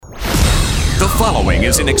following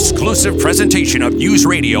is an exclusive presentation of News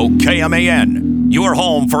Radio KMAN, your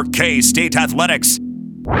home for K-State athletics.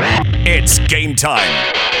 It's game time.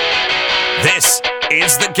 This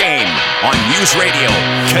is The Game on News Radio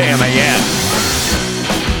KMAN.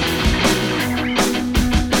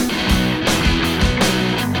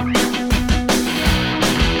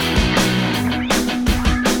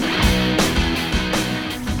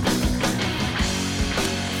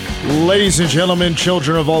 Ladies and gentlemen,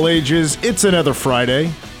 children of all ages, it's another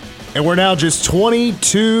Friday, and we're now just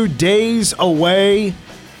 22 days away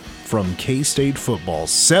from K-State football.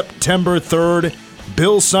 September 3rd,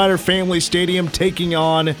 Bill Snyder Family Stadium taking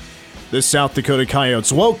on the South Dakota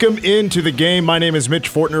Coyotes. Welcome into the game. My name is Mitch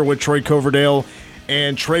Fortner with Troy Coverdale,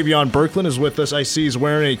 and Travion Berkland is with us. I see he's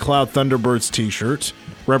wearing a Cloud Thunderbirds t-shirt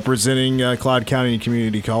representing Cloud County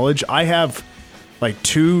Community College. I have like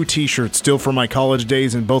 2 t-shirts still from my college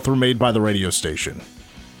days, and both were made by the radio station.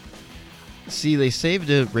 See, they saved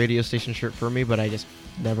a radio station shirt for me, but I just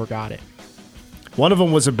never got it. One of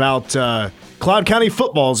them was about Cloud County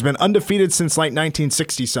football has been undefeated since like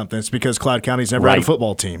 1960-something. It's because Cloud County's never had a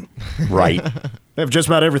football team. Right. They have just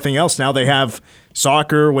about everything else now. They have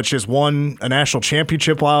soccer, which has won a national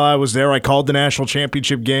championship while I was there. I called the national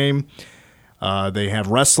championship game. They have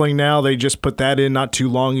wrestling now. They just put that in not too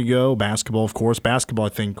long ago. Basketball, of course. Basketball, I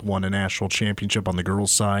think, won a national championship on the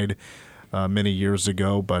girls' side many years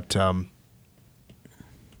ago. But I'm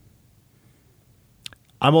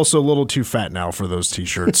also a little too fat now for those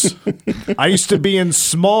T-shirts. I used to be in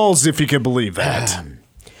smalls, if you can believe that.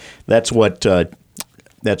 That's what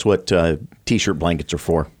T-shirt blankets are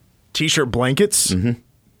for. T-shirt blankets? Mm-hmm.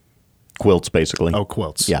 Quilts, basically. Oh,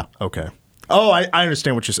 quilts. Yeah. Okay. Oh, I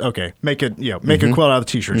understand what you're saying. Okay, make a quilt out of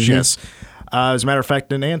the T-shirts. Mm-hmm. Yes. As a matter of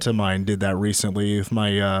fact, an aunt of mine did that recently with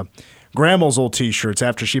my grandma's old T-shirts.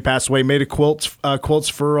 After she passed away, made quilts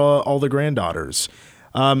for all the granddaughters.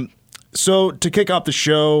 So to kick off the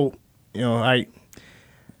show, this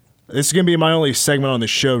is going to be my only segment on the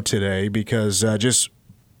show today because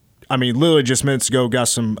literally just minutes ago got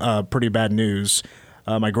some pretty bad news.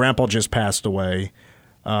 My grandpa just passed away.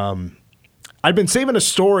 I've been saving a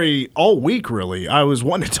story all week, really. I was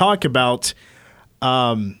wanting to talk about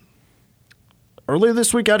earlier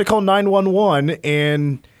this week I had to call 911,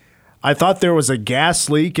 and I thought there was a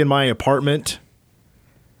gas leak in my apartment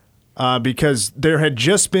because there had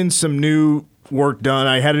just been some new work done.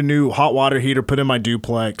 I had a new hot water heater put in my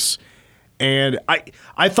duplex, and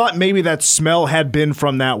I thought maybe that smell had been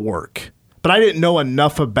from that work. But I didn't know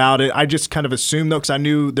enough about it. I just kind of assumed, though, because I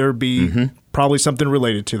knew there'd be probably something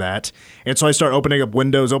related to that. And so I started opening up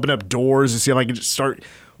windows, opening up doors to see if I could just start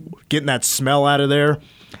getting that smell out of there.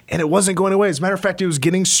 And it wasn't going away. As a matter of fact, it was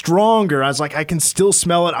getting stronger. I was like, I can still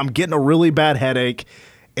smell it. I'm getting a really bad headache.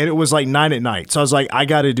 And it was like 9 at night. So I was like, I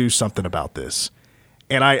got to do something about this.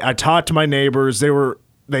 And I talked to my neighbors.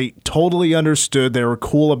 They totally understood. They were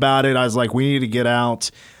cool about it. I was like, we need to get out.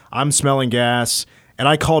 I'm smelling gas. And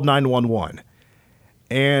I called 911.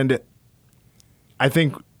 And I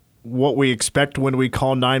think what we expect when we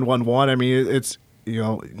call 911, it's,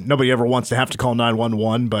 nobody ever wants to have to call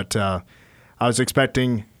 911, but I was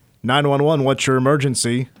expecting 911, what's your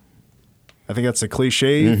emergency? I think that's a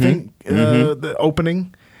cliche thing, the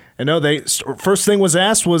opening. And no, first thing was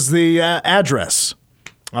asked was the address.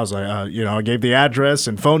 I was like, I gave the address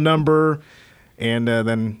and phone number. And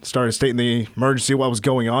then started stating the emergency, what was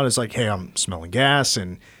going on. It's like, hey, I'm smelling gas.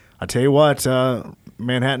 And I tell you what,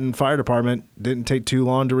 Manhattan Fire Department didn't take too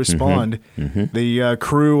long to respond. The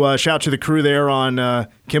crew, shout out to the crew there on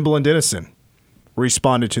Kimball and Denison,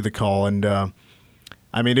 responded to the call. And,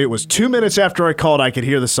 it was 2 minutes after I called, I could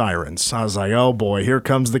hear the sirens. I was like, oh, boy, here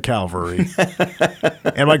comes the cavalry.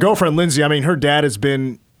 And my girlfriend, Lindsay, her dad has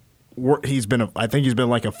been – he's been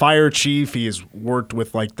like a fire chief. He has worked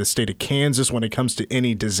with like the state of Kansas when it comes to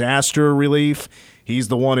any disaster relief. He's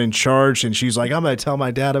the one in charge, and she's like, I'm going to tell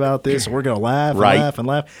my dad about this, and we're going to laugh and laugh and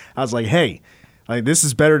laugh. I was like, hey, this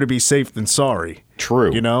is better to be safe than sorry.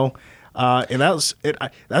 True. And that was it.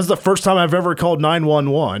 That was the first time I've ever called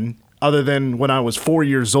 911 other than when I was 4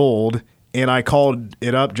 years old, and I called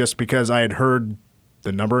it up just because I had heard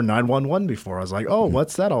the number 911 before. I was like, oh,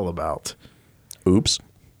 what's that all about? Oops.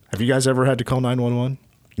 Have you guys ever had to call 911?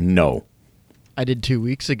 No. I did 2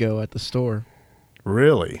 weeks ago at the store.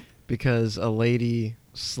 Really? Because a lady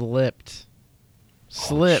slipped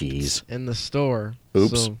in the store.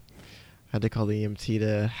 Oops. So I had to call the EMT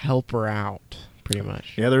to help her out, pretty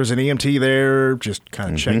much. Yeah, there's an EMT there, just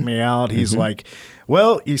kind of checked me out. He's like,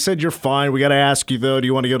 well, you said you're fine. We got to ask you, though, do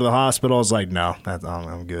you want to go to the hospital? I was like, no,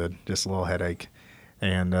 I'm good. Just a little headache.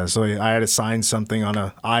 And so I had to sign something on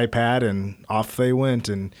an iPad, and off they went.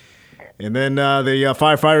 And And then the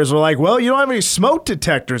firefighters were like, well, you don't have any smoke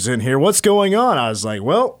detectors in here. What's going on? I was like,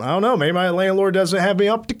 well, I don't know. Maybe my landlord doesn't have me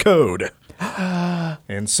up to code.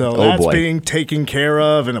 And so that's being taken care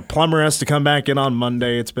of, and a plumber has to come back in on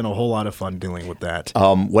Monday. It's been a whole lot of fun dealing with that.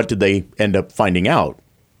 What did they end up finding out?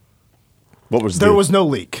 There was no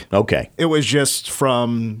leak. Okay. It was just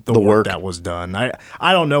from the work that was done.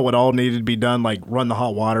 I don't know what all needed to be done, like run the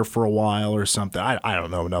hot water for a while or something. I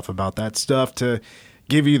don't know enough about that stuff to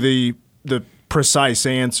give you the precise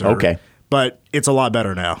answer. Okay. But it's a lot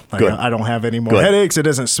better now. Like, Good. I don't have any more headaches. It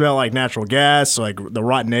doesn't smell like natural gas, like the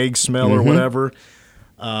rotten egg smell or whatever.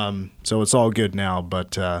 So it's all good now.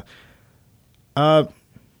 But my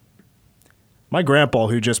grandpa,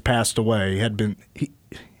 who just passed away, had been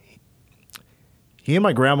he and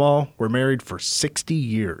my grandma were married for 60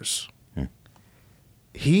 years.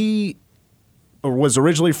 He was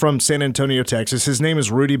originally from San Antonio, Texas. His name is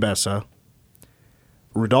Rudy Bessa.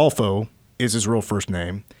 Rudolfo is his real first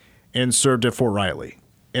name, and served at Fort Riley.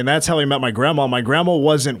 And that's how he met my grandma. My grandma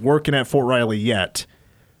wasn't working at Fort Riley yet,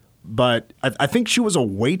 but I think she was a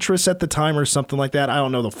waitress at the time or something like that. I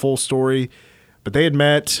don't know the full story, but they had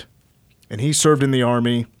met, and he served in the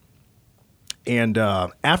Army. And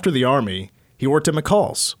after the Army, he worked at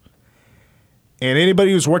McCall's. And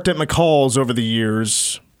anybody who's worked at McCall's over the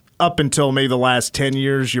years, up until maybe the last 10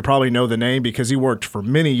 years, you probably know the name because he worked for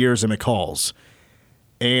many years at McCall's.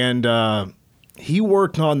 And he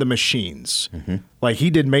worked on the machines. Like,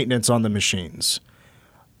 he did maintenance on the machines.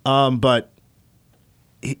 But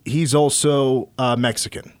he's also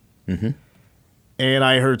Mexican. And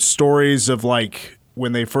I heard stories of, like,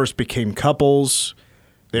 when they first became couples,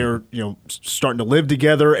 they were, starting to live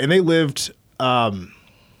together. And they lived,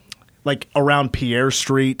 like, around Pierre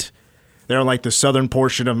Street. They're in, like, the southern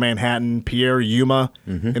portion of Manhattan, Pierre, Yuma,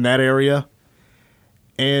 in that area.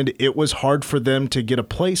 And it was hard for them to get a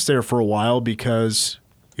place there for a while because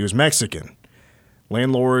he was Mexican.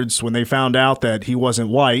 Landlords, when they found out that he wasn't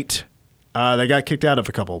white, they got kicked out of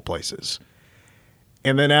a couple of places.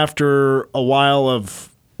 And then after a while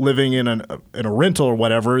of living in a rental or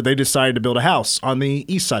whatever, they decided to build a house on the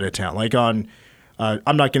east side of town. Like on,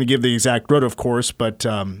 I'm not going to give the exact road, of course, but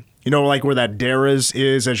like where that Dara's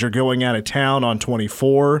is as you're going out of town on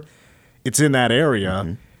 24, it's in that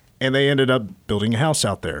area. And they ended up building a house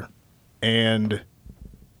out there. And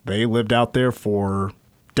they lived out there for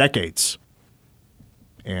decades.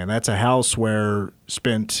 And that's a house where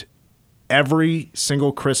spent every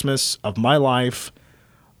single Christmas of my life,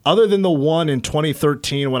 other than the one in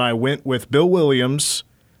 2013 when I went with Bill Williams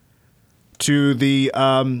to the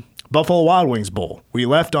Buffalo Wild Wings Bowl. We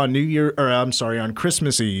left on on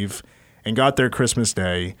Christmas Eve and got there Christmas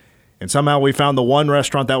Day. And somehow we found the one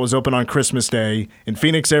restaurant that was open on Christmas Day in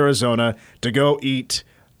Phoenix, Arizona, to go eat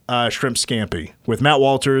shrimp scampi with Matt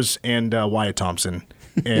Walters and Wyatt Thompson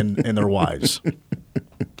and their wives.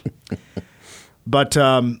 But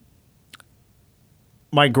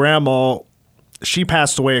my grandma, she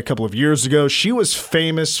passed away a couple of years ago. She was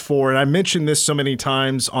famous for, and I mentioned this so many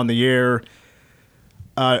times on the air,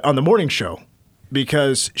 on the morning show,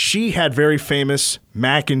 because she had very famous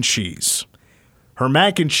mac and cheese. Her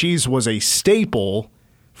mac and cheese was a staple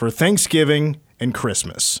for Thanksgiving and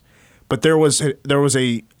Christmas. But there was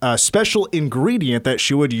a special ingredient that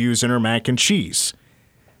she would use in her mac and cheese.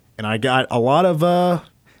 And I got a lot of,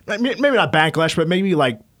 maybe not backlash, but maybe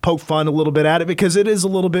like poke fun a little bit at it because it is a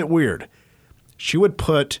little bit weird. She would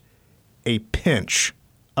put a pinch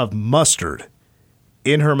of mustard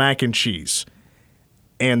in her mac and cheese.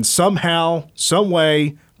 And somehow, some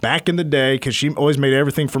way, back in the day, because she always made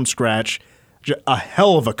everything from scratch, a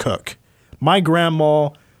hell of a cook. My grandma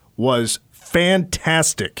was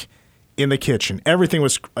fantastic in the kitchen. Everything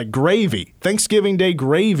was like gravy. Thanksgiving Day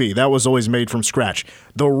gravy, that was always made from scratch.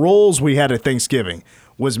 The rolls we had at Thanksgiving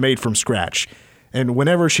was made from scratch. And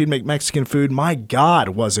whenever she'd make Mexican food, my God,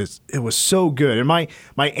 it was so good. And my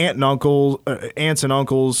aunts and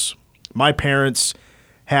uncles, my parents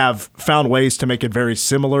have found ways to make it very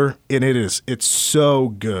similar, and it's so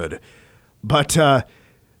good. But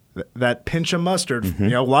that pinch of mustard,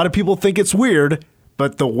 a lot of people think it's weird,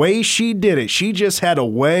 but the way she did it, she just had a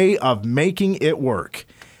way of making it work.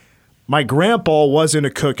 My grandpa wasn't a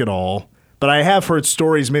cook at all, but I have heard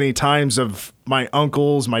stories many times of my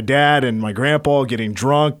uncles, my dad, and my grandpa getting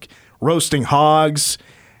drunk, roasting hogs,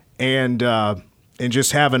 and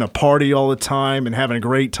just having a party all the time and having a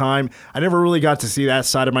great time. I never really got to see that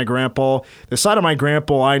side of my grandpa. The side of my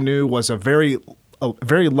grandpa I knew was a very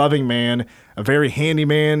loving man, a very handy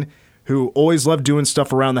man who always loved doing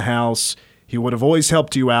stuff around the house. He would have always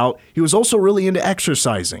helped you out. He was also really into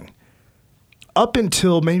exercising. Up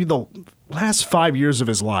until maybe the last 5 years of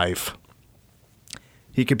his life,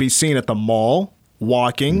 He could be seen at the mall,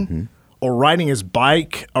 walking, or riding his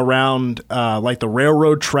bike around like the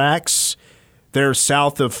railroad tracks there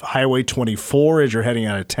south of Highway 24 as you're heading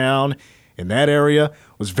out of town. In that area,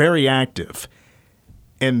 was very active.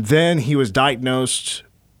 And then he was diagnosed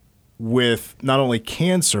with not only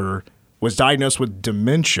cancer, was diagnosed with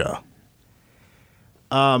dementia.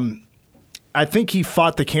 I think he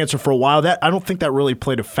fought the cancer for a while. I don't think that really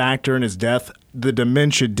played a factor in his death. The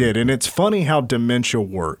dementia did, and it's funny how dementia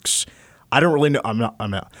works. I don't really know.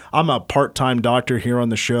 I'm a part-time doctor here on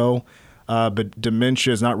the show, but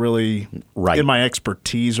dementia is not really in my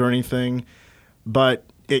expertise or anything. But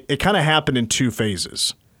it kind of happened in two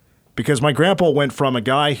phases, because my grandpa went from a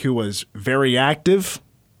guy who was very active,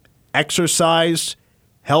 exercised,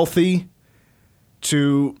 healthy,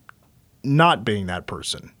 to not being that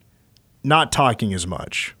person, not talking as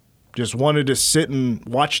much. Just wanted to sit and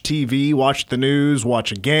watch TV, watch the news,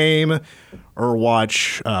 watch a game, or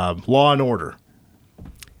watch Law and Order.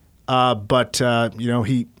 But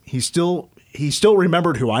he still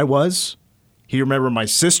remembered who I was. He remembered my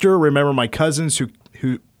sister, remembered my cousins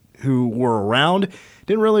who were around.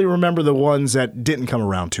 Didn't really remember the ones that didn't come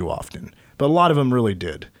around too often, but a lot of them really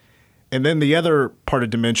did. And then the other part of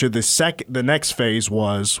dementia, the next phase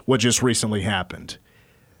was what just recently happened.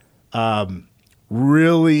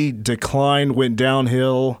 Really declined, went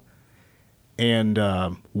downhill, and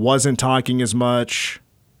wasn't talking as much.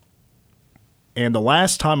 And the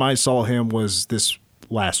last time I saw him was this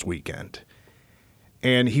last weekend.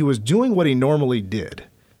 And he was doing what he normally did.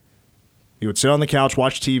 He would sit on the couch,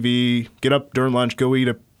 watch TV, get up during lunch, go eat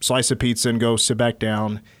a slice of pizza, and go sit back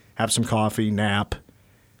down, have some coffee, nap.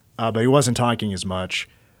 But he wasn't talking as much.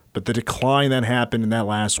 But the decline that happened in that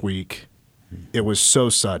last week, it was so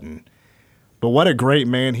sudden. But what a great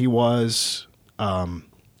man he was.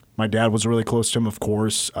 My dad was really close to him, of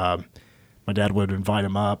course. My dad would invite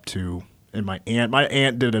him up to, and my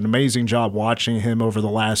aunt did an amazing job watching him over the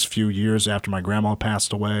last few years after my grandma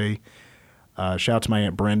passed away. Shout out to my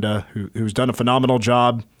Aunt Brenda, who's done a phenomenal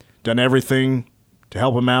job, done everything to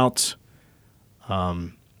help him out.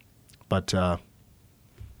 But I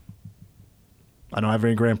don't have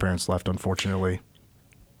any grandparents left, unfortunately.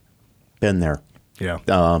 Been there.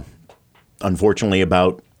 Yeah. Unfortunately,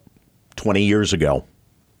 about 20 years ago,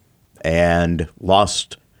 and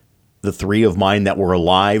lost the three of mine that were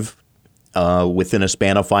alive within a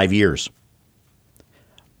span of 5 years.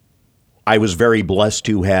 I was very blessed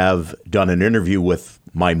to have done an interview with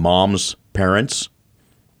my mom's parents,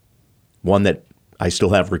 one that I still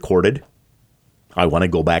have recorded. I want to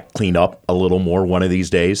go back, clean up a little more one of these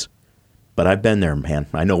days. But I've been there, man.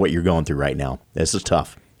 I know what you're going through right now. This is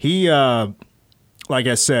tough. He, like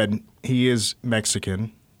I said, he is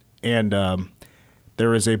Mexican, and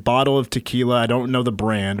there is a bottle of tequila. I don't know the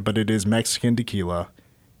brand, but it is Mexican tequila.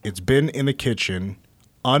 It's been in the kitchen,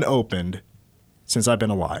 unopened, since I've been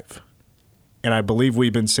alive. And I believe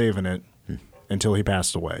we've been saving it until he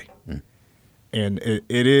passed away. And it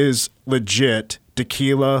is legit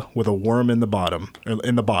tequila with a worm in the bottle.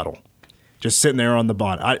 Just sitting there on the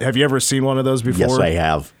bottom. Have you ever seen one of those before? Yes, I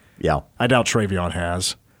have. Yeah. I doubt Travion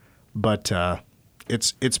has. But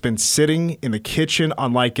it's been sitting in the kitchen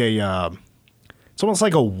on like it's almost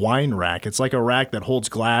like a wine rack. It's like a rack that holds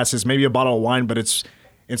glasses, maybe a bottle of wine, but it's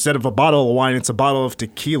instead of a bottle of wine, it's a bottle of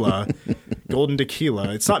tequila, golden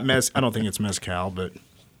tequila. It's not I don't think it's mezcal, but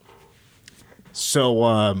so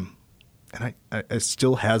and it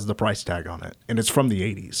still has the price tag on it, and it's from the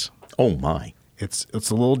 80s. Oh my! It's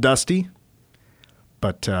a little dusty,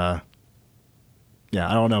 but yeah,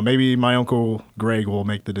 I don't know. Maybe my Uncle Greg will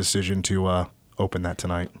make the decision to open that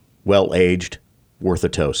tonight. Well aged, worth a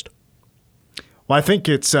toast. Well, I think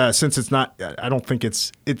it's since it's not. I don't think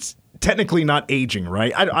it's technically not aging,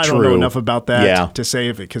 right? I don't know enough about that to say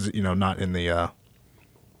if it, because not in the.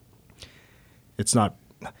 It's not.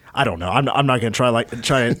 I don't know. I'm not going to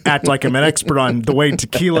try and act like I'm an expert on the way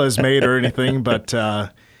tequila is made or anything, but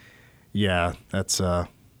yeah, that's.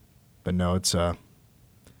 But no, it's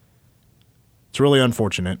really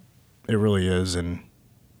unfortunate. It really is, and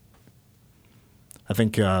I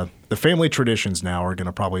think the family traditions now are going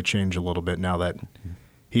to probably change a little bit now that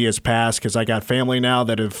he has passed, because I got family now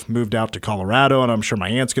that have moved out to Colorado, and I'm sure my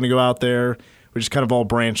aunt's going to go out there. We just kind of all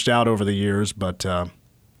branched out over the years, but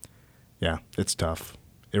yeah, it's tough.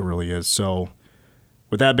 It really is. So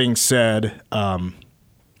with that being said, I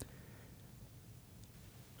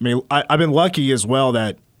mean, I've been lucky as well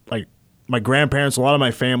that like my grandparents, a lot of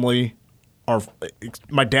my family are,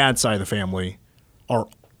 my dad's side of the family are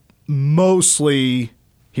mostly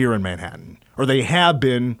here in Manhattan, or they have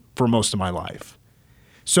been for most of my life.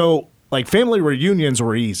 So like family reunions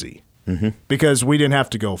were easy. because we didn't have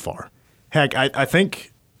to go far. Heck, I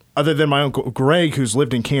think other than my Uncle Greg, who's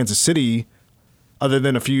lived in Kansas City, other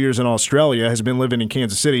than a few years in Australia, has been living in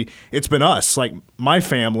Kansas City, it's been us. Like my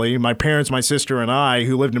family, my parents, my sister, and I,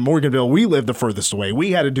 who lived in Morganville, we lived the furthest away.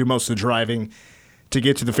 We had to do most of the driving to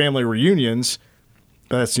get to the family reunions.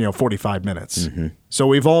 But that's, 45 minutes. So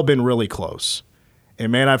we've all been really close.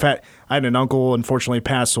 And man, I had an uncle unfortunately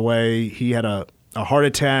pass away. He had a heart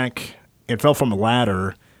attack and fell from a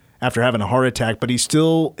ladder after having a heart attack. But he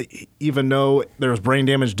still, even though there was brain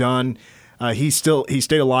damage done, he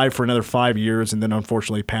stayed alive for another 5 years and then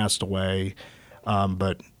unfortunately passed away.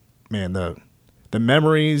 But man, the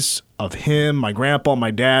memories of him, my grandpa,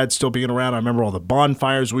 my dad still being around. I remember all the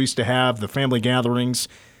bonfires we used to have, the family gatherings.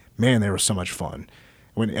 Man, they were so much fun.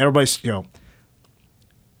 When everybody's,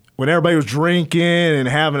 when everybody was drinking and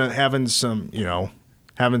having some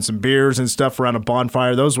beers and stuff around a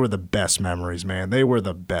bonfire, those were the best memories, man. They were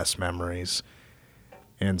the best memories.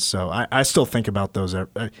 And so I still think about those,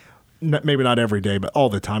 maybe not every day, but all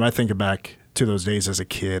the time. I think back to those days as a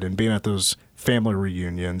kid and being at those family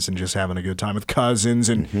reunions and just having a good time with cousins.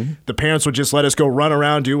 And the parents would just let us go run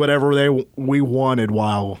around, do whatever we wanted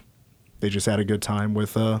while they just had a good time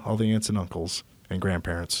with all the aunts and uncles and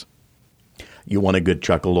grandparents. You want a good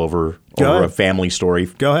chuckle over a family story?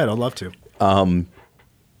 Go ahead. I'd love to.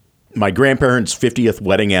 My grandparents' 50th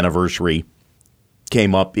wedding anniversary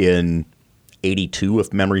came up in 82,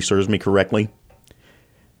 if memory serves me correctly.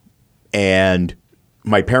 And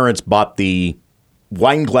my parents bought the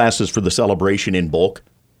wine glasses for the celebration in bulk.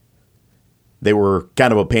 They were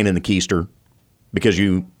kind of a pain in the keister because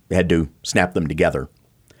you had to snap them together.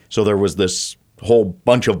 So there was this whole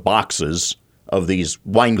bunch of boxes of these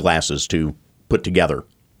wine glasses to put together.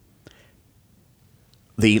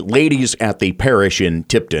 The ladies at the parish in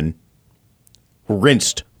Tipton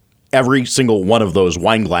rinsed every single one of those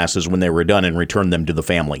wine glasses when they were done and returned them to the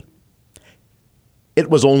family. It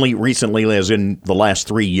was only recently, as in the last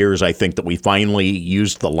 3 years, I think, that we finally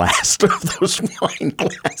used the last of those wine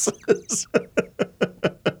glasses.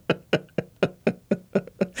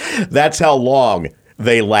 That's how long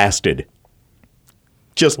they lasted.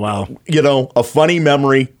 Just, wow. A funny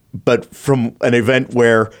memory, but from an event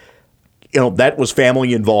where, that was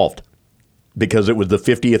family involved because it was the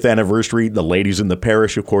 50th anniversary. The ladies in the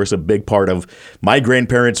parish, of course, a big part of my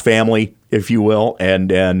grandparents' family, if you will.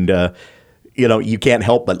 And you can't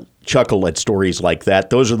help but chuckle at stories like that.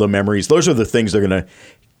 Those are the memories. Those are the things that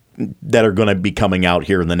are going to be coming out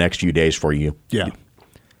here in the next few days for you. Yeah.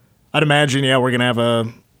 I'd imagine, we're going to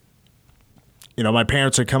have my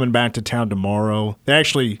parents are coming back to town tomorrow.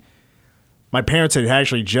 My parents had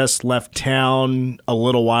actually just left town a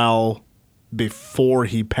little while before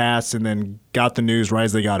he passed and then got the news right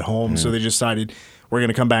as they got home. So they decided we're going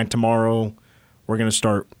to come back tomorrow. We're going to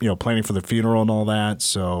start, planning for the funeral and all that.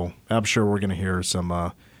 So I'm sure we're going to hear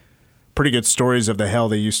some pretty good stories of the hell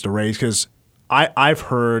they used to raise. Because I've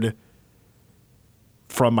heard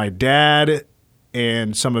from my dad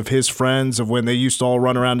and some of his friends of when they used to all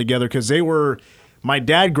run around together. Because my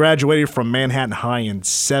dad graduated from Manhattan High in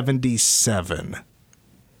 1977.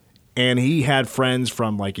 And he had friends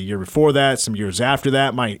from like a year before that, some years after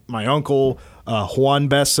that. My uncle, Juan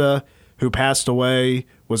Bessa, who passed away,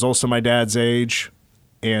 was also my dad's age.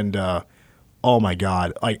 And, oh, my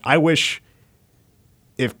God. I wish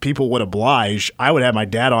if people would oblige, I would have my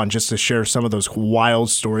dad on just to share some of those wild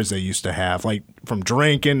stories they used to have, like from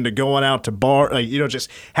drinking to going out to bar, just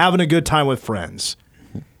having a good time with friends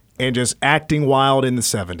and just acting wild in the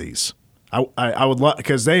 70s. I would love,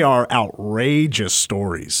 because they are outrageous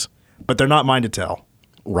stories, but they're not mine to tell.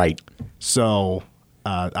 Right. So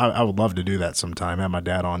I would love to do that sometime, have my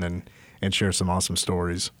dad on and share some awesome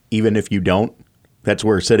stories. Even if you don't, that's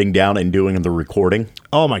where sitting down and doing the recording.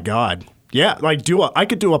 Oh, my God. Yeah, I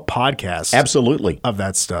could do a podcast. Absolutely. Of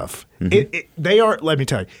that stuff. They are, let me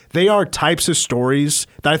tell you, they are types of stories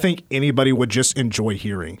that I think anybody would just enjoy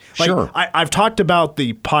hearing. Sure. I've talked about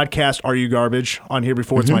the podcast Are You Garbage on here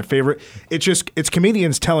before. It's my favorite. It's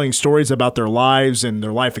comedians telling stories about their lives and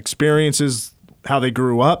their life experiences, how they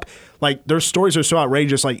grew up. Like, their stories are so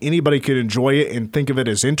outrageous, like anybody could enjoy it and think of it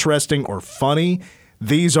as interesting or funny.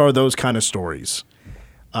 These are those kind of stories.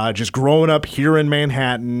 Just growing up here in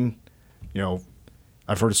Manhattan.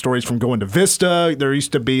 I've heard stories from going to Vista. There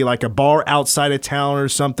used to be like a bar outside of town or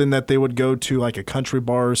something that they would go to, like a country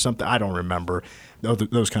bar or something. I don't remember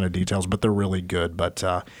those kind of details, but they're really good. But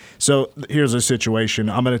so here's a situation.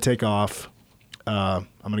 I'm going to take off. I'm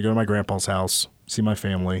going to go to my grandpa's house, see my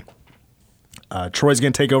family. Troy's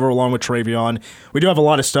going to take over along with Travion. We do have a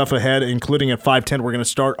lot of stuff ahead, including at 5:10. We're going to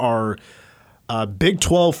start our Big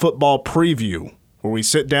 12 football preview where we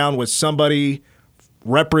sit down with somebody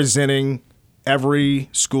representing every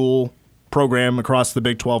school program across the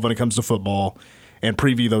Big 12 when it comes to football and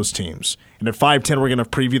preview those teams. And at 5:10, we're going to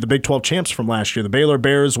preview the Big 12 champs from last year, the Baylor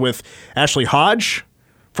Bears, with Ashley Hodge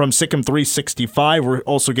from Sikkim 365. We're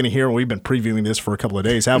also going to hear, we've been previewing this for a couple of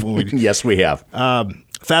days, haven't we? Yes, we have.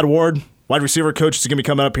 Thad Ward, wide receiver coach, is going to be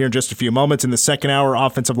coming up here in just a few moments. In the second hour,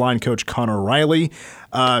 offensive line coach Connor Riley.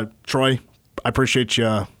 Troy, I appreciate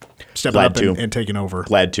you stepping up and taking over.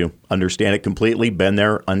 Glad to. Understand it completely. Been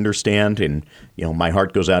there, understand, and my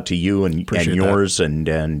heart goes out to you and yours, and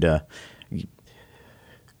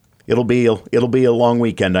it'll be a long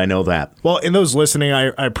weekend. I know that. Well, in those listening,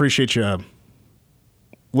 I appreciate you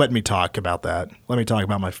letting me talk about that. Let me talk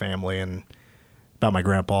about my family and about my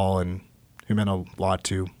grandpa, and who meant a lot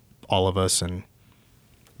to all of us. And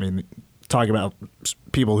I mean, talk about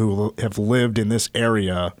people who have lived in this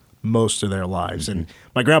area most of their lives. Mm-hmm. And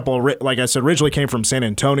my grandpa, like I said, originally came from San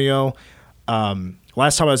Antonio.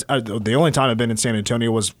 Last time the only time I've been in San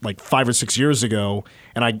Antonio was like 5 or 6 years ago,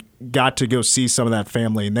 and I got to go see some of that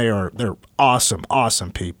family, and they're awesome,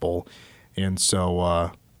 awesome people. And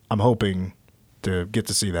so I'm hoping to get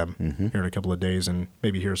to see them here in a couple of days and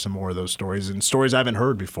maybe hear some more of those stories and stories I haven't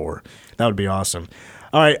heard before. That would be awesome.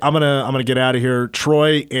 All right, I'm gonna get out of here.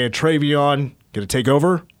 Troy and Travion gonna take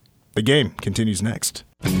over. The game continues next.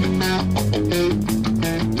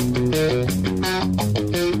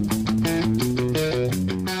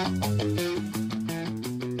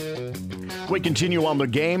 We continue on the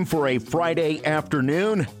game for a Friday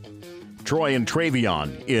afternoon. Troy and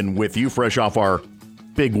Travion in with you, fresh off our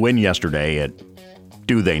big win yesterday at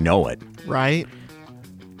Do They Know It? Right.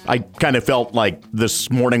 I kind of felt like this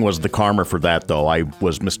morning was the karma for that, though. I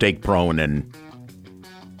was mistake prone, and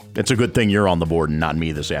it's a good thing you're on the board and not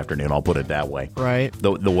me this afternoon. I'll put it that way. Right.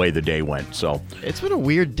 The way the day went. So it's been a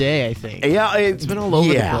weird day, I think. Yeah, it's been all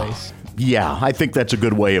over the place. Yeah, I think that's a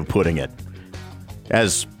good way of putting it.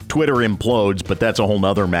 As Twitter implodes, but that's a whole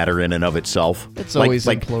nother matter in and of itself. It's always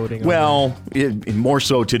imploding. Well, more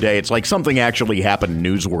so today. It's like something actually happened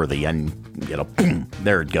newsworthy, and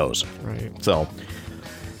there it goes. Right. So,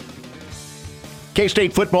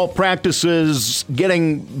 K-State football practices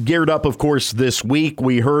getting geared up, of course, this week.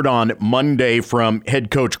 We heard on Monday from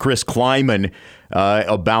head coach Chris Kleiman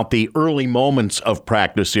about the early moments of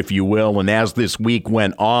practice, if you will. And as this week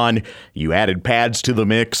went on, you added pads to the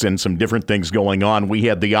mix and some different things going on. We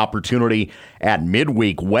had the opportunity at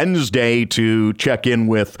midweek Wednesday to check in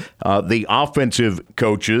with the offensive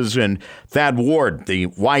coaches. And Thad Ward, the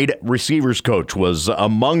wide receivers coach, was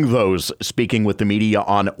among those speaking with the media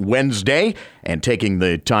on Wednesday and taking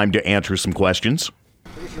the time to answer some questions.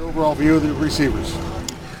 What's your overall view of the receivers?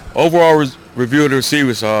 Overall review of the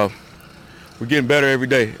receivers, we're getting better every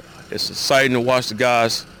day. It's exciting to watch the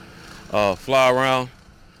guys fly around,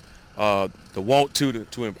 the want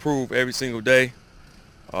to improve every single day,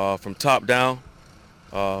 from top down,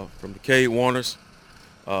 from the Cade Warners,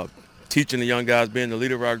 teaching the young guys, being the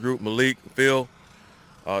leader of our group, Malik, Phil.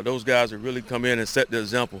 Those guys have really come in and set the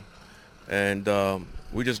example. And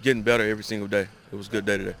we're just getting better every single day. It was a good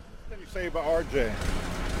day today. What did you say about RJ?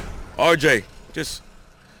 RJ, just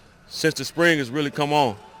since the spring has really come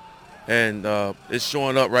on. And it's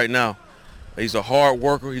showing up right now. He's a hard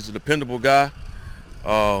worker. He's a dependable guy.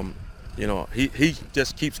 He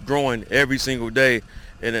just keeps growing every single day.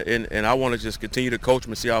 And I want to just continue to coach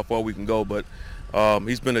him and see how far we can go. But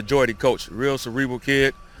he's been a joy to coach. Real cerebral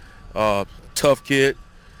kid, tough kid.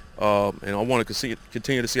 And I want to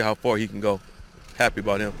continue to see how far he can go. Happy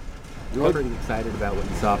about him. You're pretty excited about what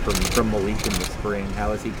you saw from Malik in the spring.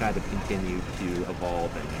 How has he kind of continued to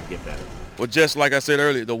evolve and get better? Well, just like I said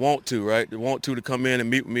earlier, the want to, right? The want to come in and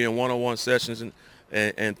meet with me in one-on-one sessions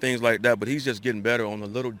and things like that. But he's just getting better on the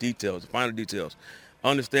little details, the finer details.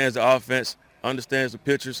 Understands the offense, understands the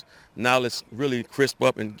pitchers. Now let's really crisp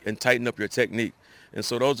up and tighten up your technique. And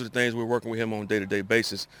so those are the things we're working with him on a day-to-day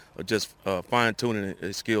basis, of just fine-tuning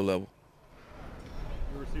his skill level.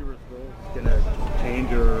 Your receivers going to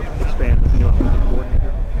change or expand with the offensive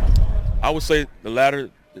coordinator? I would say the latter.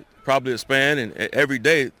 Probably expand, and every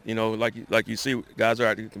day, like you see, guys are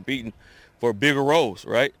out there competing for bigger roles,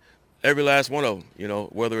 right? Every last one of them,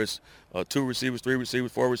 whether it's 2 receivers, 3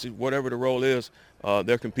 receivers, 4 receivers, whatever the role is,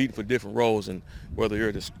 they're competing for different roles. And whether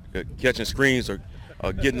you're just catching screens or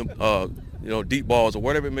getting them, deep balls or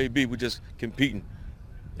whatever it may be, we're just competing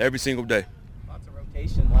every single day. Lots of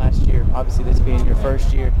rotation last year. Obviously, this being your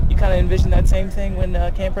first year, you kind of envision that same thing when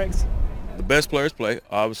camp breaks. The best players play,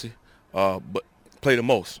 obviously, but play the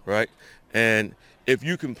most, right? And if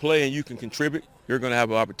you can play and you can contribute, you're going to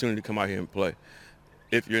have an opportunity to come out here and play.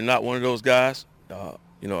 If you're not one of those guys,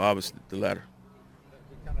 obviously the latter.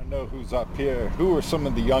 know who's up here. Who are some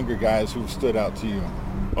of the younger guys who've stood out to you?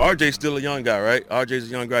 RJ's still a young guy, right? RJ's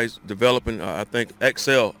a young guy. He's developing. I think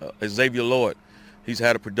Excel, Xavier Lloyd, he's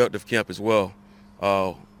had a productive camp as well.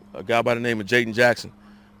 A guy by the name of Jaden Jackson,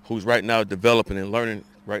 who's right now developing and learning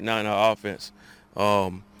right now in our offense.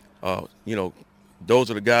 You know,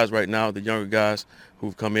 those are the guys right now, the younger guys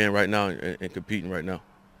who've come in right now and competing right now.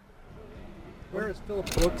 Where has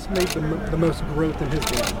Phillip Brooks made the most growth in his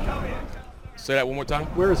game? Say that one more time.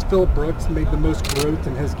 Where has Phillip Brooks made the most growth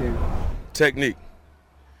in his game? Technique,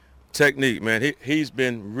 man. He's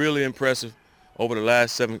been really impressive over the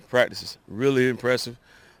last 7 practices. Really impressive.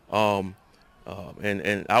 And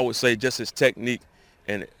I would say just his technique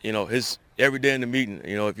and, you know, his every day in the meeting,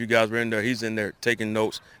 you know, if you guys were in there, he's in there taking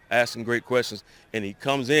notes, asking great questions, and he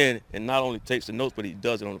comes in and not only takes the notes, but he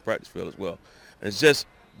does it on the practice field as well. And it's just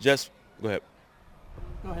go ahead.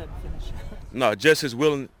 Go ahead and finish. No, just his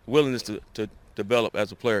willingness to develop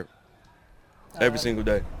as a player every single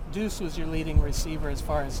day. Deuce was your leading receiver as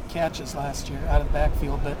far as catches last year out of the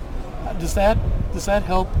backfield, but does that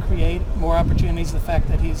help create more opportunities, the fact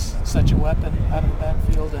that he's such a weapon out of the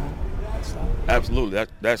backfield and stuff? Absolutely.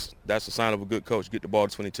 That's a sign of a good coach. Get the ball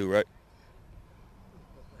to 22, right?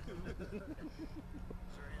 Who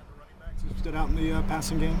stood out in the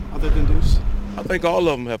passing game other than Deuce? I think all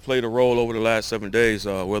of them have played a role over the last 7 days,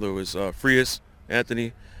 whether it was Frias,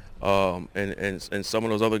 Anthony, and some of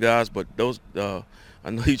those other guys. But those, I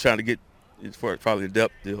know you're trying to get for probably a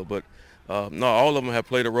depth deal, but no, all of them have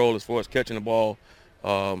played a role as far as catching the ball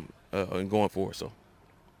and going forward. So.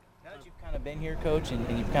 Now that you've kind of been here, Coach,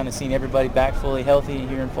 and you've kind of seen everybody back fully healthy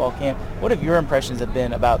here in fall camp, what have your impressions have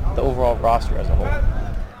been about the overall roster as a whole?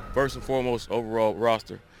 First and foremost, overall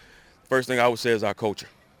roster. First thing I would say is our culture,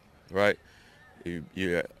 right?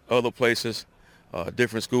 You're at other places,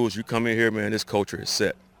 different schools. You come in here, man, this culture is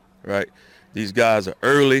set, right? These guys are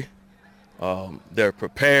early. They're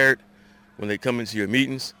prepared when they come into your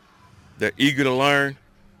meetings. They're eager to learn.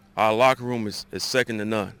 Our locker room is second to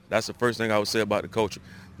none. That's the first thing I would say about the culture.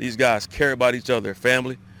 These guys care about each other, their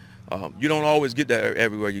family. You don't always get that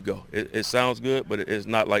everywhere you go. It sounds good, but it's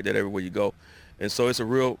not like that everywhere you go. And so it's a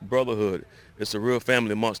real brotherhood. It's a real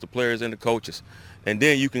family amongst the players and the coaches. And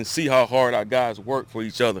then you can see how hard our guys work for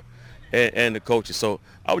each other and the coaches. So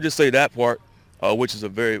I would just say that part, which is a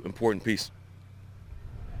very important piece.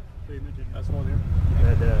 So you mentioned us one here. You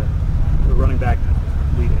had the running back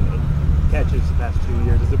leading catches the past 2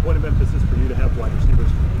 years. Is the point of emphasis for you to have wide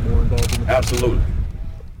receivers more involved in the Absolutely.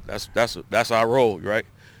 That's our role, right?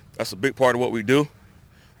 That's a big part of what we do.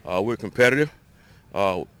 We're competitive.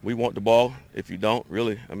 We want the ball. If you don't,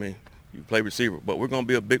 really, I mean, you play receiver. But we're going to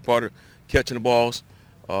be a big part of catching the balls.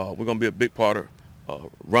 We're going to be a big part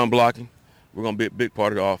of run blocking. We're going to be a big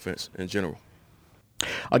part of the offense in general.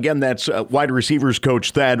 Again, that's wide receivers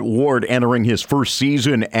coach Thad Ward entering his first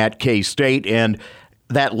season at K-State. And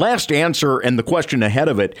that last answer and the question ahead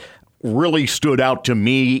of it really stood out to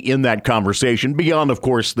me in that conversation, beyond, of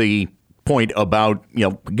course, the point about, you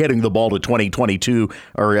know, getting the ball to 2022,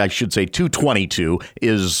 or I should say 222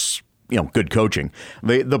 is, you know, good coaching.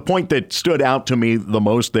 The point that stood out to me the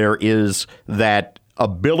most there is that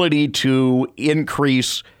ability to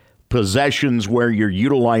increase possessions where you're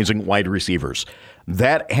utilizing wide receivers.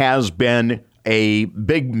 That has been a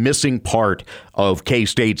big missing part of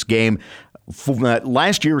K-State's game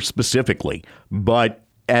last year specifically. But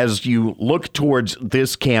as you look towards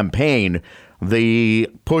this campaign, the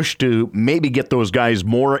push to maybe get those guys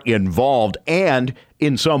more involved and,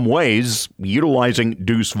 in some ways, utilizing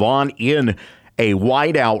Deuce Vaughn in a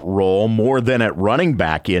wideout role more than at running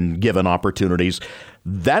back in given opportunities,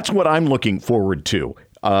 that's what I'm looking forward to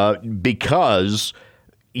because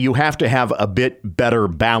you have to have a bit better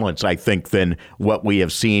balance, I think, than what we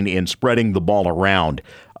have seen in spreading the ball around.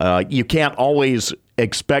 You can't always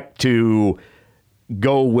expect to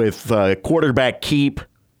go with quarterback keep,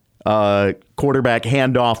 quarterback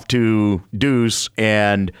handoff to Deuce,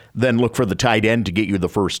 and then look for the tight end to get you the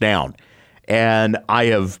first down. And I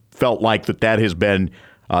have felt like that has been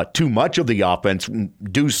too much of the offense.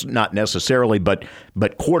 Deuce, not necessarily, but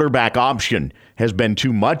quarterback option has been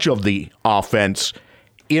too much of the offense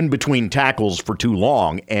in between tackles for too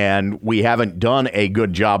long, and we haven't done a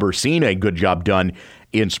good job or seen a good job done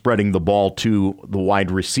in spreading the ball to the wide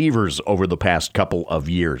receivers over the past couple of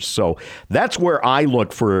years. So that's where I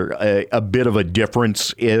look for a bit of a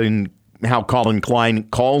difference in how Colin Klein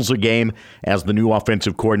calls a game as the new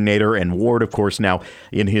offensive coordinator, and Ward, of course, now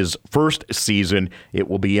in his first season. It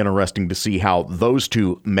will be interesting to see how those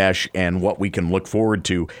two mesh and what we can look forward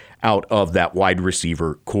to out of that wide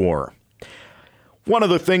receiver core. One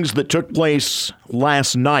of the things that took place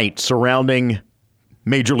last night surrounding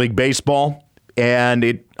Major League Baseball. And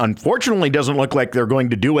it unfortunately doesn't look like they're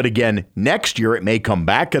going to do it again next year. It may come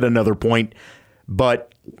back at another point.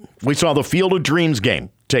 But we saw the Field of Dreams game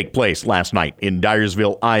take place last night in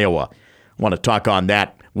Dyersville, Iowa. I want to talk on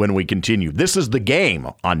that when we continue. This is The Game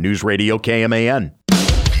on News Radio KMAN.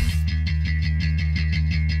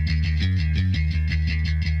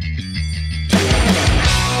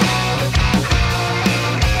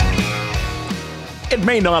 It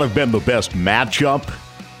may not have been the best matchup,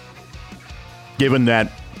 given that,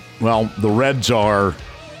 well, the Reds are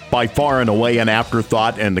by far and away an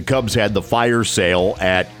afterthought, and the Cubs had the fire sale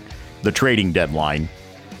at the trading deadline.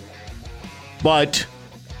 But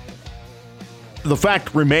the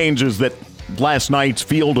fact remains is that last night's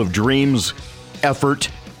Field of Dreams effort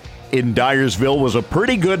in Dyersville was a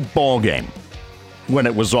pretty good ball game when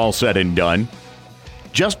it was all said and done,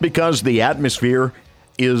 just because the atmosphere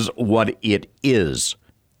is what it is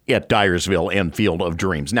at Dyersville and Field of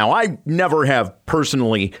Dreams. Now, I never have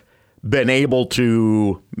personally been able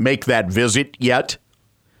to make that visit yet.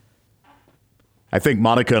 I think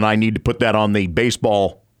Monica and I need to put that on the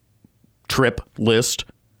baseball trip list,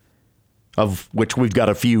 of which we've got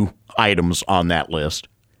a few items on that list.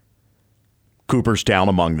 Cooperstown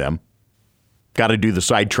among them. Got to do the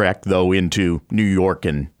sidetrack, though, into New York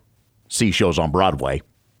and see shows on Broadway.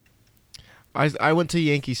 I went to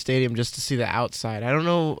Yankee Stadium just to see the outside. I don't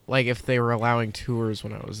know if they were allowing tours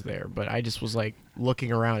when I was there, but I just was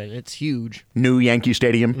looking around, and it's huge. New Yankee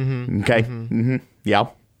Stadium? Mm-hmm. Okay. Mm-hmm. Mm-hmm.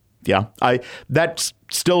 Yeah. That's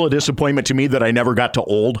still a disappointment to me that I never got to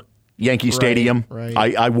old Yankee Stadium. Right.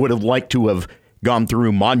 I would have liked to have gone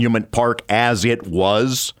through Monument Park as it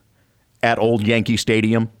was at old Yankee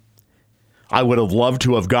Stadium. I would have loved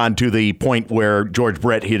to have gone to the point where George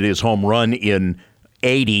Brett hit his home run in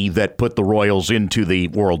 80 that put the Royals into the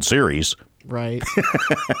World Series. Right.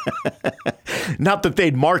 Not that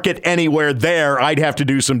they'd mark it anywhere there. I'd have to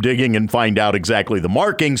do some digging and find out exactly the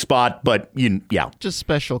marking spot, but yeah. Just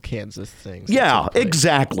special Kansas things. Yeah,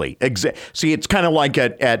 exactly. See, it's kind of like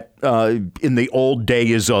at in the old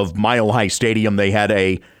days of Mile High Stadium, they had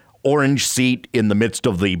a orange seat in the midst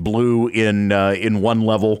of the blue in one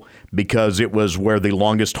level because it was where the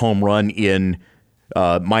longest home run in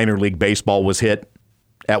minor league baseball was hit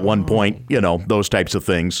at one point, those types of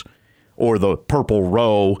things. Or the purple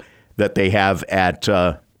row that they have at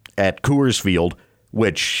Coors Field,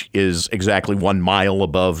 which is exactly 1 mile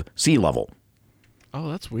above sea level.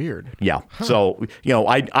 Oh, that's weird. Yeah. Huh. So,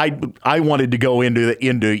 I wanted to go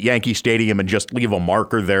into Yankee Stadium and just leave a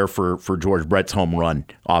marker there for George Brett's home run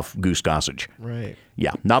off Goose Gossage. Right.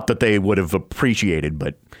 Yeah. Not that they would have appreciated,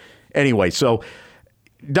 but anyway, so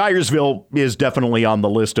Dyersville is definitely on the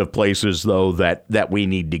list of places, though, that we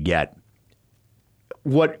need to get.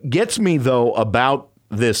 What gets me, though, about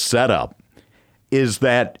this setup is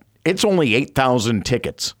that it's only 8,000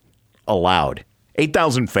 tickets allowed,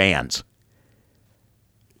 8,000 fans.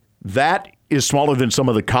 That is smaller than some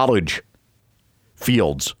of the college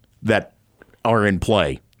fields that are in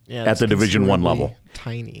play at the Division I level.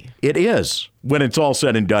 Tiny. It is when it's all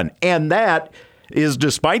said and done. And that is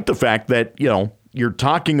despite the fact that, you're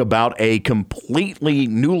talking about a completely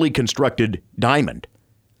newly constructed diamond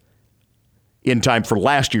in time for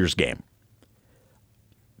last year's game.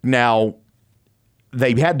 Now,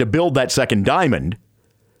 they had to build that second diamond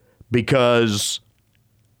because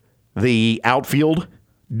the outfield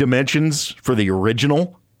dimensions for the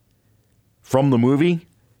original from the movie,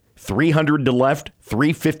 300 to left,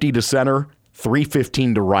 350 to center,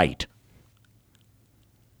 315 to right.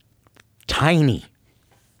 Tiny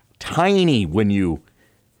when you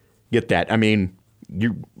get that. I mean,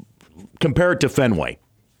 you compare it to Fenway.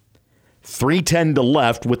 310 to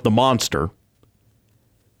left with the monster.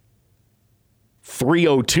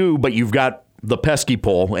 302, but you've got the pesky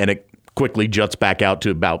pole, and it quickly juts back out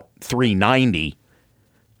to about 390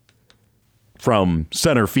 from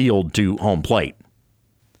center field to home plate.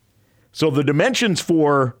 So the dimensions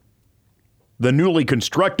for the newly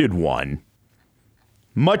constructed one,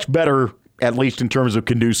 much better, at least in terms of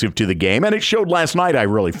conducive to the game. And it showed last night, I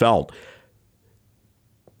really felt.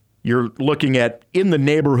 You're looking at in the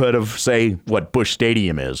neighborhood of, say, what Busch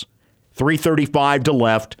Stadium is. 335 to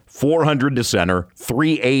left, 400 to center,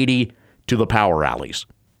 380 to the power alleys.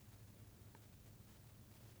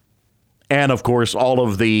 And, of course, all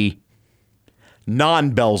of the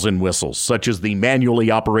non-bells and whistles, such as the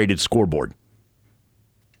manually operated scoreboard.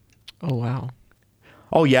 Oh, wow.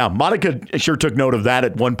 Oh, yeah. Monica sure took note of that.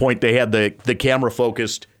 At one point, they had the camera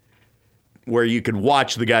focused where you could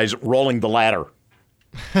watch the guys rolling the ladder.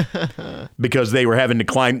 Because they were having to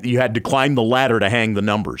climb, you had to climb the ladder to hang the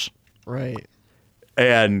numbers. Right.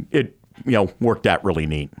 And it worked out really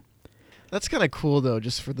neat. That's kind of cool, though,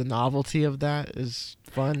 just for the novelty of that is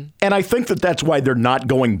fun. And I think that that's why they're not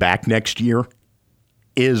going back next year,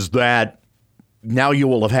 is that now you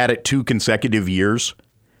will have had it 2 consecutive years.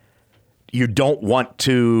 You don't want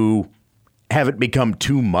to have it become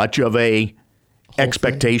too much of a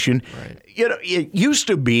expectation. Right. It used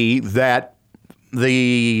to be that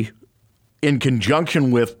in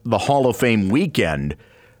conjunction with the Hall of Fame weekend,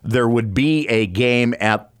 there would be a game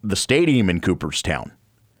at the stadium in Cooperstown.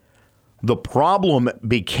 The problem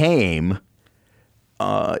became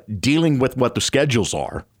dealing with what the schedules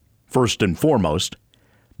are, first and foremost.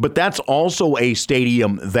 But that's also a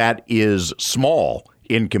stadium that is small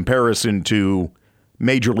in comparison to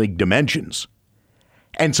Major League dimensions.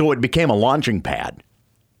 And so it became a launching pad.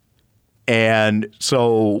 And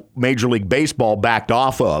so Major League Baseball backed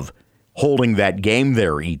off of holding that game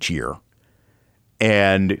there each year.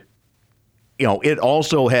 And, it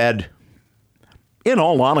also had, in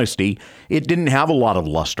all honesty, it didn't have a lot of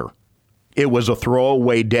luster. It was a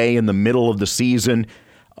throwaway day in the middle of the season.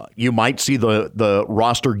 You might see the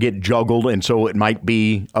roster get juggled, and so it might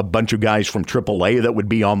be a bunch of guys from AAA that would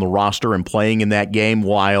be on the roster and playing in that game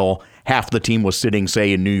while half the team was sitting,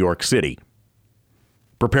 say, in New York City,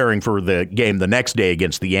 preparing for the game the next day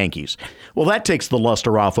against the Yankees. Well, that takes the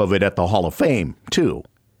luster off of it at the Hall of Fame, too.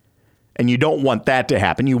 And you don't want that to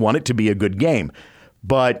happen. You want it to be a good game.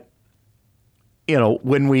 But,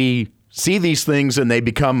 when we see these things and they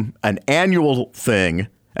become an annual thing,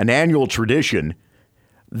 an annual tradition,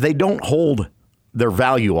 they don't hold their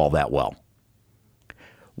value all that well.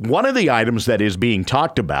 One of the items that is being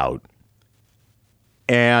talked about,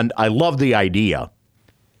 and I love the idea,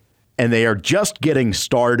 and they are just getting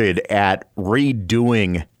started at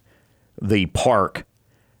redoing the park,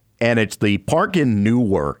 and it's the park in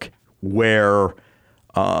Newark where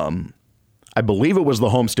I believe it was the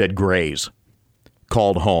Homestead Grays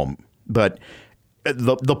called home. But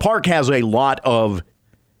the park has a lot of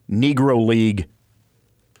Negro League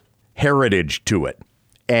heritage to it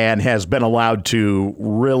and has been allowed to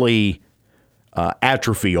really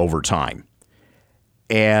atrophy over time.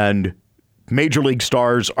 And Major League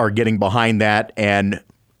stars are getting behind that, and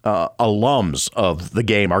alums of the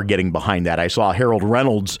game are getting behind that. I saw Harold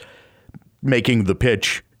Reynolds making the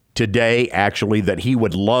pitch today, actually, that he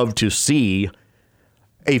would love to see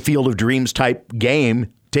a Field of Dreams type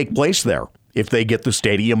game take place there if they get the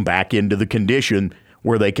stadium back into the condition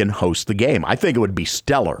where they can host the game. I think it would be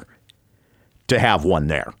stellar to have one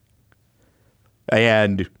there,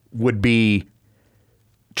 and would be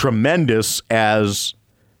tremendous as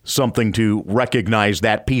something to recognize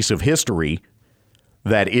that piece of history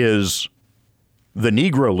that is the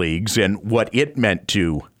Negro Leagues and what it meant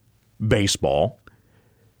to baseball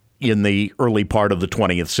in the early part of the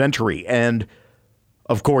 20th century. And,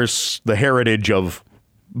 of course, the heritage of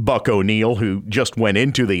Buck O'Neil, who just went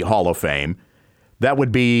into the Hall of Fame. That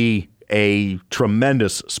would be a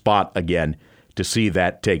tremendous spot again to see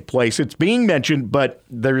that take place. It's being mentioned, but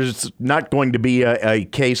there's not going to be a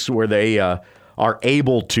case where they are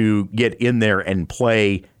able to get in there and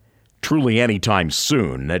play truly anytime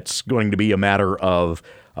soon. That's going to be a matter of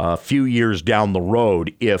a few years down the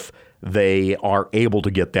road if they are able to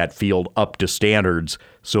get that field up to standards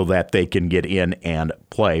so that they can get in and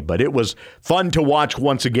play. But it was fun to watch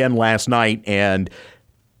once again last night, and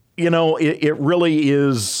it really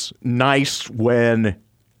is nice when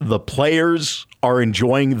the players are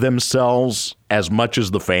enjoying themselves as much as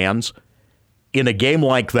the fans in a game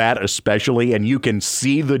like that, especially, and you can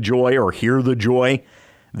see the joy or hear the joy.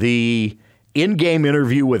 The in-game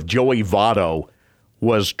interview with Joey Votto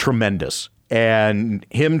was tremendous, and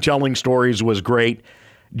him telling stories was great.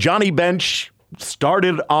 Johnny Bench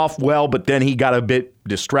started off well, but then he got a bit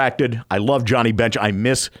distracted. I love Johnny Bench. I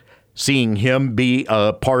miss seeing him be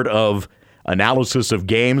a part of analysis of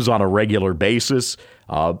games on a regular basis.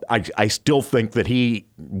 I still think that he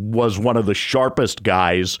was one of the sharpest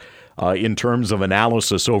guys in terms of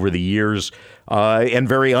analysis over the years, and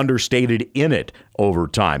very understated in it over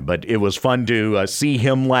time. But it was fun to see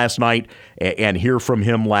him last night and hear from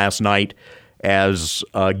him last night as,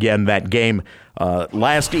 again, that game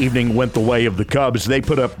last evening went the way of the Cubs. They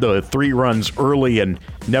put up the 3 runs early and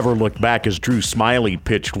never looked back as Drew Smyly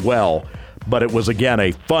pitched well. But it was, again,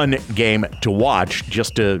 a fun game to watch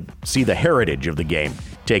just to see the heritage of the game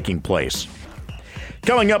taking place.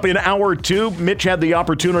 Coming up in hour 2, Mitch had the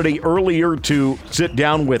opportunity earlier to sit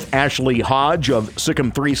down with Ashley Hodge of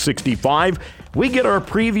Sikkim 365. We get our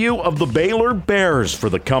preview of the Baylor Bears for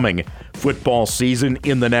the coming football season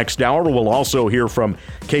in the next hour. We'll also hear from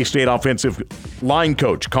K-State offensive line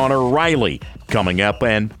coach Connor Riley coming up.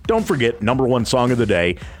 And don't forget, number 1 song of the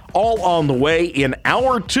day all on the way in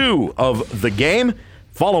hour 2 of the game,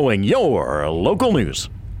 following your local news.